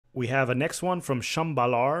We have a next one from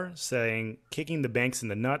Shambalar saying, kicking the banks in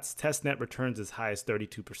the nuts. Testnet returns as high as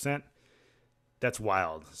 32%. That's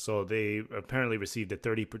wild. So they apparently received a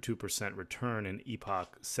 32% return in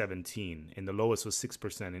Epoch 17, and the lowest was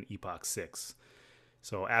 6% in Epoch 6.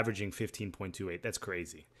 So averaging 15.28. That's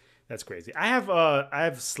crazy. That's crazy. I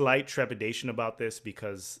have slight trepidation about this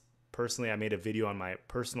because personally I made a video on my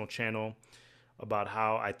personal channel about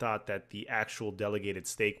how I thought that the actual delegated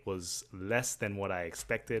stake was less than what I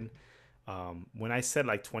expected. When I said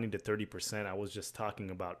like 20 to 30%, I was just talking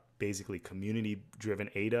about basically community driven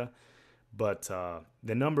ADA. But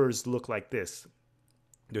the numbers look like this: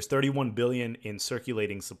 there's 31 billion in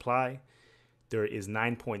circulating supply. There is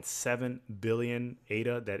 9.7 billion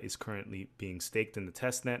ADA that is currently being staked in the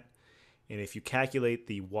testnet. And if you calculate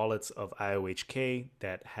the wallets of IOHK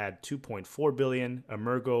that had 2.4 billion,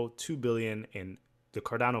 Emergo 2 billion, and the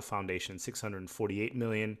Cardano Foundation 648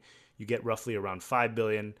 million, you get roughly around 5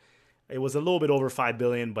 billion. It was a little bit over 5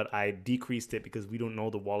 billion, but I decreased it because we don't know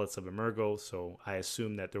the wallets of Emergo, so I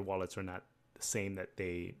assume that their wallets are not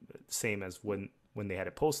the same as when they had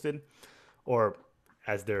it posted, or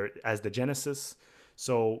as the Genesis.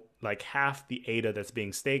 So like half the ADA that's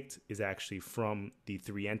being staked is actually from the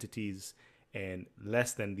three entities, and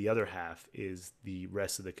less than the other half is the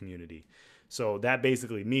rest of the community. So that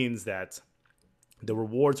basically means that the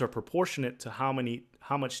rewards are proportionate to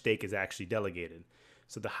how much stake is actually delegated.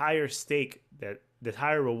 So the higher stake that the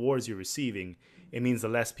higher rewards you're receiving, it means the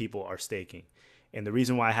less people are staking. And the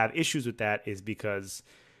reason why I have issues with that is because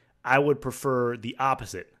I would prefer the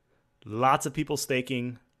opposite. Lots of people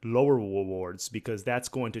staking, lower rewards, because that's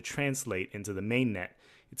going to translate into the mainnet.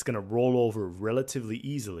 It's going to roll over relatively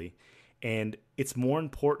easily. And it's more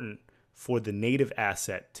important for the native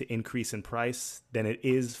asset to increase in price than it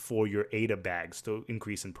is for your ADA bags to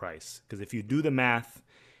increase in price. Because if you do the math,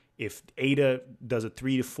 if ADA does a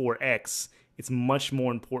 3 to 4x, it's much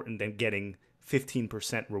more important than getting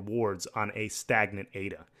 15% rewards on a stagnant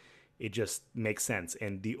ADA. It just makes sense.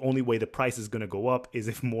 And the only way the price is going to go up is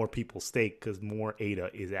if more people stake, because more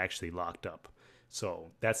ADA is actually locked up.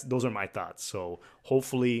 So those are my thoughts. So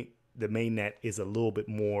hopefully the mainnet is a little bit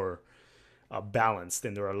more balanced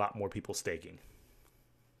and there are a lot more people staking.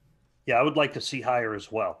 Yeah, I would like to see higher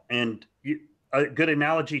as well. And a good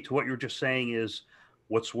analogy to what you're just saying is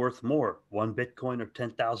what's worth more, one Bitcoin or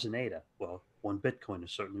 10,000 ADA? Well, one Bitcoin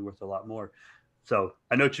is certainly worth a lot more. So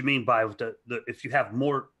I know what you mean by if you have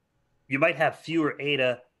more, you might have fewer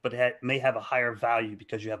ADA, but may have a higher value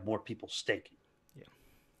because you have more people staking. Yeah,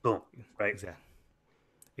 Boom, right? exactly.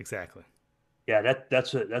 Exactly. Yeah,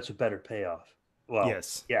 that's a better payoff. Well,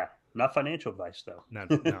 Yes. yeah, not financial advice though. Not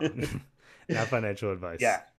no, not financial Yeah, advice.